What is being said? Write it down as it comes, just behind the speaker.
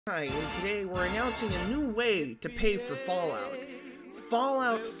Hi, and today we're announcing a new way to pay for Fallout.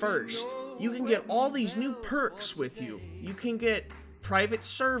 Fallout First. You can get all these new perks with you. You can get private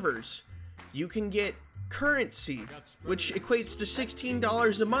servers. You can get currency, which equates to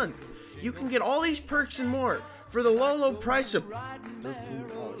 $16 a month. You can get all these perks and more for the low price of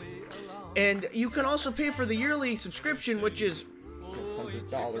 $13. And you can also pay for the yearly subscription, which is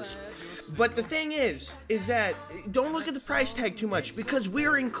 $100. But the thing is that don't look at the price tag too much, because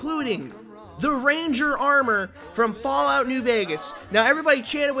we're including the Ranger armor from Fallout New Vegas. Now everybody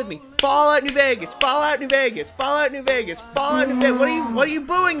chant it with me. Fallout New Vegas, Fallout New Vegas, Fallout New Vegas, Fallout New Vegas. What are you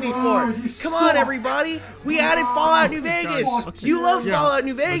booing me for? Come on, everybody. We added Fallout New Vegas. You love Fallout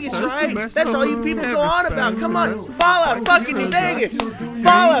New Vegas, right? That's all you people go on about. Come on. Fallout fucking New Vegas.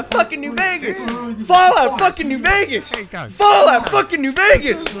 Fallout fucking New Vegas. Fallout fucking New Vegas. Fallout fucking New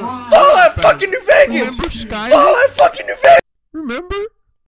Vegas. Fallout fucking New Vegas. Fallout fucking New Vegas. Remember?